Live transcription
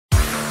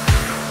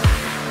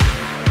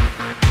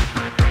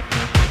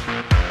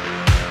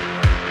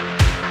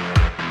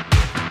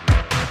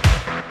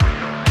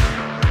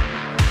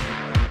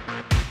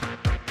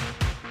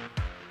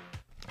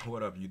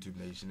YouTube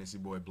Nation? It's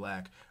your boy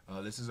Black.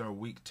 This is our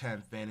Week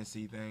 10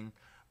 fantasy thing.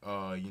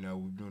 We're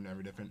doing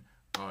every different.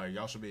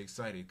 Y'all should be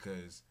excited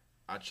because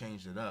I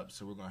changed it up.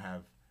 So we're gonna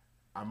have.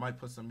 I might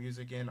put some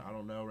music in. I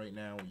don't know right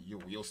now.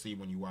 You'll see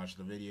when you watch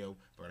the video.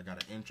 But I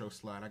got an intro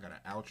slide. I got an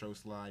outro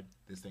slide.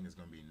 This thing is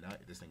gonna be nice.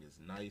 This thing is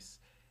nice.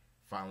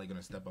 Finally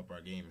gonna step up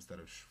our game instead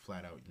of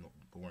flat out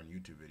boring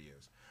YouTube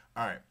videos.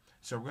 All right.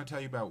 So we're gonna tell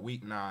you about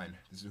Week 9.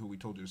 This is who we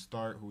told you to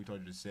start, who we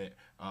told you to sit.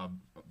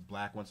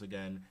 Black once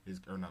again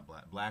is not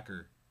Black.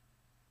 Blacker.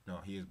 No,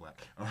 he is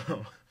Black.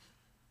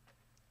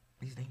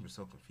 These names are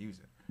so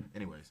confusing.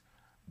 Anyways,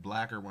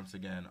 Blacker once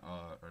again.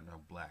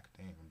 Black.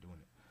 Damn, I'm doing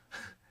it.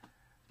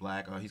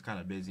 Black. He's kind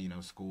of busy.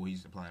 School.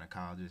 He's applying to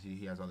colleges.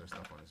 He has other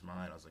stuff on his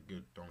mind. I was like,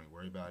 good. Don't even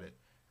worry about it.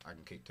 I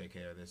can take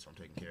care of this. So I'm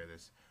taking care of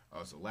this.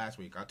 So last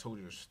week I told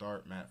you to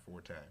start Matt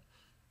Forte.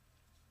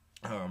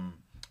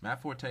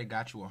 Matt Forte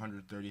got you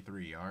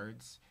 133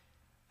 yards.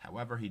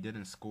 However, he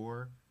didn't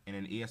score. And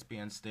in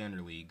ESPN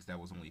Standard Leagues, that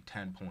was only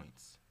 10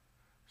 points.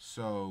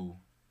 So,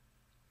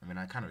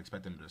 I kind of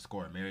expected him to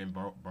score. Marion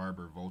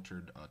Barber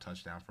vultured a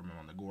touchdown from him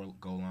on the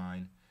goal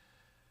line.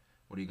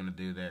 What are you going to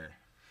do there?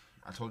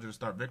 I told you to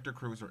start Victor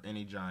Cruz or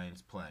any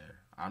Giants player.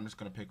 I'm just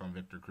going to pick on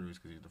Victor Cruz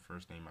because he's the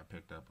first name I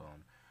picked up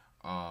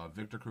on.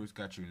 Victor Cruz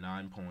got you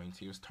 9 points.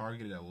 He was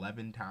targeted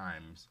 11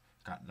 times,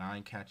 got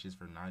 9 catches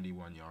for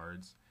 91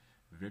 yards.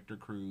 Victor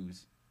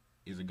Cruz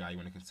is a guy you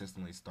want to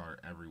consistently start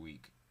every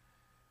week.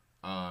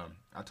 I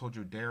told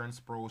you Darren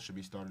Sproles should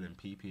be started in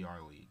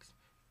PPR leagues.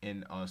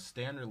 In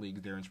standard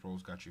leagues, Darren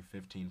Sproles got you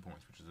 15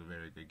 points, which is a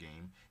very good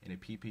game. In a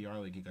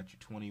PPR league, he got you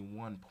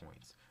 21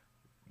 points.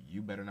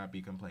 You better not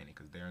be complaining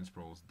because Darren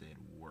Sproles did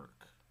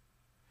work.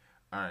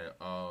 All right.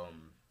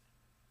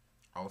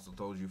 I also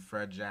told you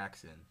Fred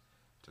Jackson.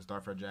 To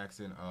start Fred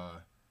Jackson,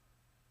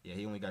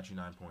 he only got you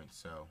 9 points,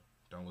 so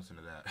don't listen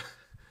to that.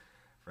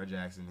 Fred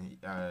Jackson,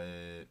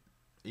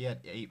 he had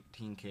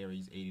 18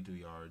 carries, 82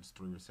 yards,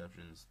 3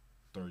 receptions,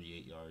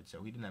 38 yards.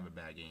 So he didn't have a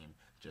bad game,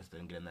 just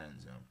didn't get in the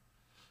end zone.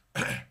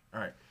 All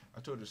right,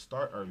 I told you to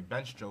start or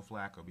bench Joe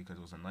Flacco because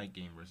it was a night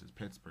game versus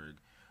Pittsburgh.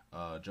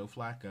 Joe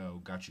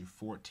Flacco got you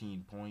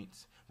 14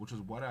 points, which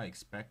was what I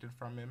expected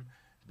from him,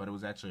 but it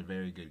was actually a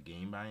very good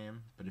game by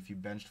him. But if you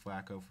benched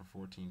Flacco for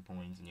 14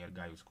 points and you had a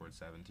guy who scored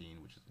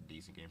 17, which is a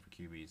decent game for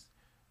QBs,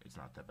 it's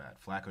not that bad.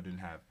 Flacco didn't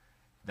have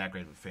that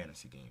great of a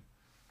fantasy game.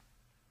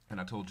 And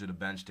I told you to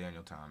bench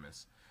Daniel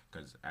Thomas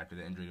because after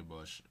the injury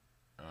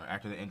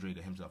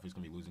to himself, he's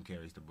going to be losing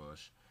carries to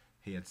Bush.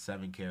 He had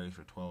 7 carries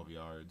for 12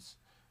 yards.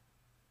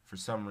 For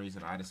some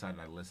reason, I decided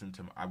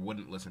I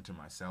wouldn't listen to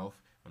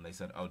myself when they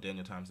said, oh,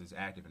 Daniel Thomas is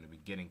active and he'll be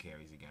getting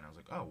carries again. I was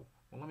like, oh,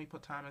 well, let me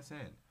put Thomas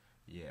in.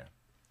 Yeah,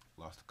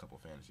 lost a couple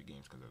fantasy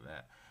games because of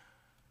that.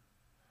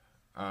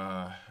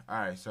 All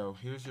right, so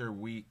here's your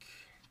Week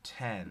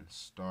 10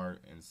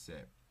 start and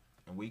sit.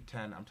 In Week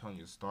 10, I'm telling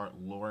you to start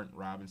Laurent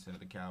Robinson of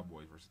the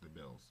Cowboys versus the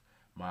Bills.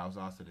 Miles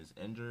Austin is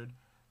injured.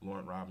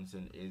 Laurent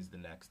Robinson is the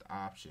next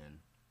option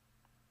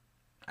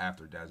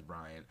after Dez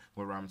Bryant.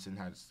 Laurent Robinson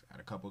has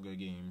had a couple good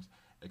games.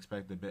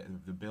 Expect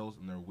the Bills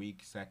in their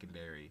weak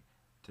secondary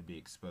to be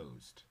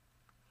exposed.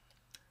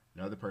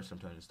 Another person I'm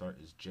telling you to start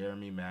is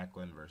Jeremy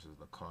Maclin versus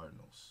the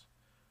Cardinals.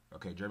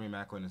 Okay, Jeremy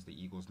Maclin is the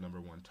Eagles'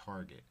 #1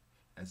 target.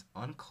 As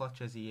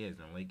unclutch as he is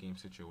in late game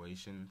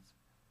situations,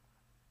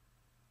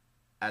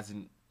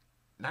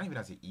 not even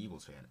as an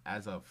Eagles fan,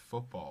 as a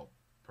football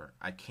person,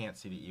 I can't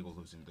see the Eagles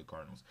losing to the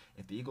Cardinals.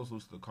 If the Eagles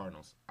lose to the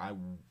Cardinals, I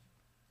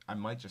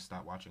might just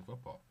stop watching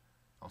football.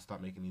 I'll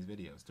stop making these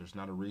videos. There's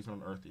not a reason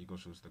on earth the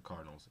Eagles lose to the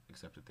Cardinals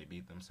except if they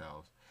beat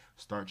themselves.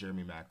 Start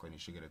Jeremy Maclin. He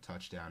should get a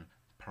touchdown,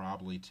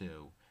 probably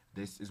 2.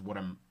 This is what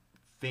I'm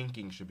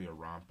thinking should be a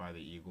romp by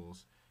the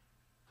Eagles,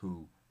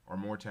 who are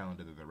more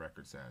talented than the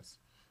record says.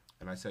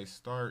 And I say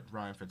start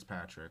Ryan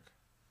Fitzpatrick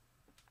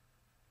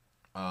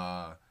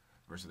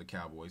versus the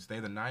Cowboys.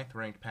 They're the 9th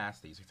ranked pass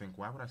D. So you think,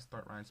 why would I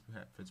start Ryan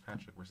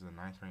Fitzpatrick versus the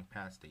 9th ranked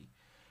pass D?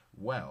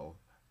 Well,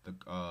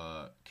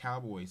 the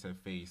Cowboys have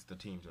faced the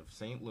teams of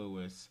St.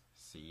 Louis,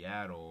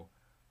 Seattle,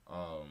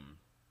 why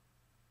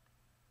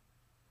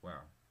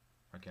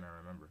can't I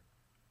remember?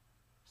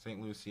 St.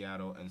 Louis,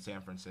 Seattle, and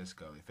San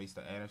Francisco. They faced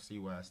the NFC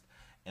West,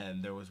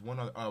 and there was one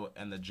other,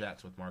 and the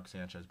Jets with Mark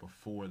Sanchez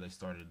before they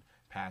started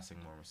passing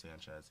more with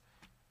Sanchez.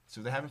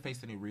 So they haven't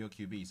faced any real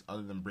QBs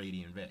other than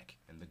Brady and Vic.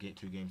 And the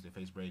 2 games they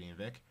faced Brady and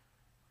Vic,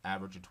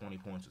 average of 20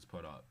 points was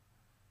put up.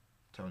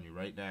 I'm telling you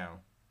right now,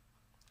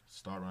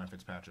 start Ryan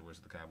Fitzpatrick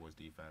versus the Cowboys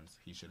defense.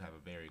 He should have a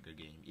very good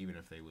game, even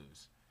if they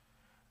lose.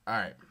 All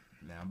right,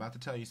 now I'm about to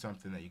tell you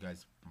something that you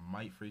guys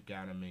might freak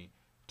out on me.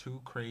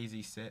 2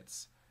 crazy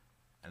sits.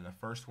 And the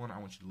first one, I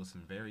want you to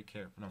listen very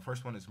carefully. The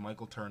first one is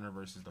Michael Turner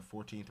versus the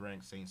 14th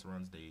ranked Saints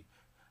runs D.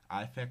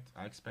 I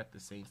expect the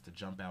Saints to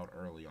jump out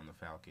early on the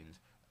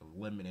Falcons,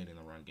 eliminating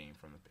the run game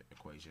from the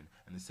equation.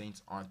 And the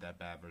Saints aren't that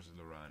bad versus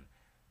the run.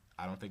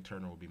 I don't think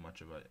Turner will be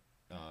much of an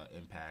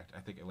impact.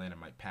 I think Atlanta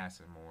might pass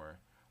it more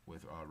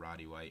with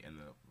Roddy White and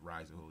the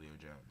rise of Julio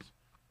Jones.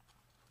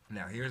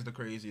 Now, here's the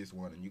craziest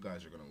one, and you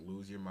guys are going to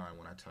lose your mind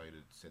when I tell you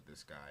to sit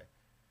this guy.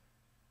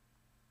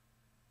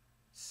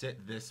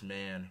 Sit this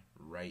man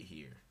right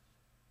here.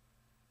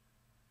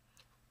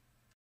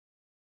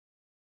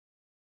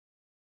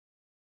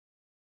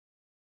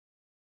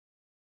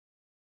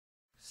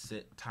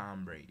 Sit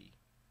Tom Brady.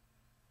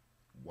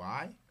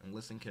 Why? And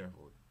listen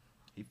carefully.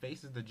 He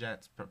faces the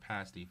Jets'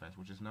 pass defense,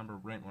 which is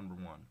ranked number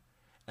one.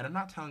 And I'm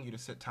not telling you to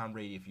sit Tom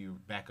Brady if your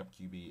backup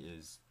QB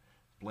is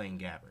Blaine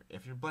Gabbert.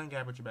 If you're Blaine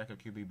Gabbert, your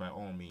backup QB, by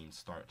all means,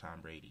 start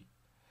Tom Brady.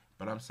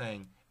 But I'm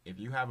saying if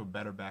you have a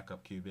better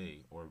backup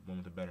QB or one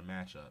with a better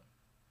matchup,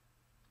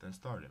 then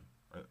start him.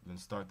 Or then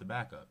start the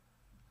backup.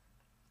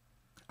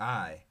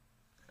 I,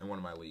 in one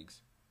of my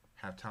leagues,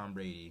 have Tom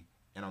Brady,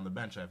 and on the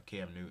bench I have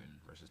Cam Newton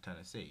versus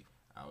Tennessee.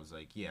 I was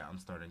like, yeah, I'm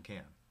starting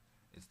Cam.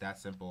 It's that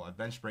simple. I've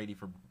benched Brady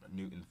for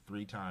Newton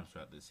 3 times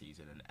throughout this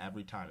season, and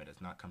every time it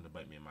has not come to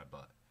bite me in my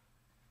butt.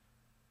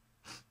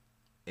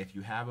 If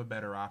you have a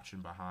better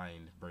option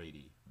behind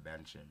Brady,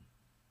 bench him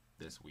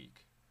this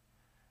week.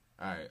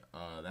 Alright,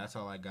 that's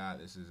all I got.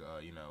 This is,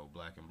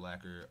 Black and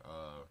Blacker.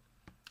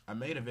 I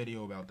made a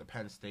video about the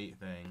Penn State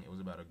thing. It was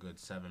about a good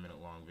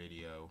 7-minute long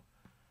video.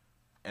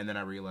 And then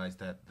I realized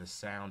that the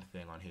sound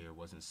thing on here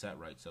wasn't set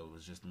right, so it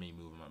was just me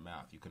moving my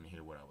mouth. You couldn't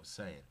hear what I was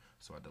saying.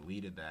 So I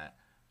deleted that.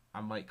 I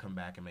might come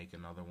back and make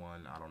another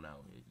one. I don't know.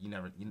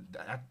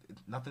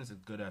 Nothing's as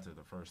good after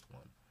the first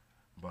one.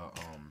 But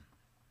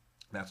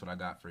that's what I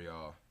got for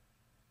y'all.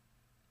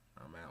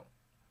 I'm out.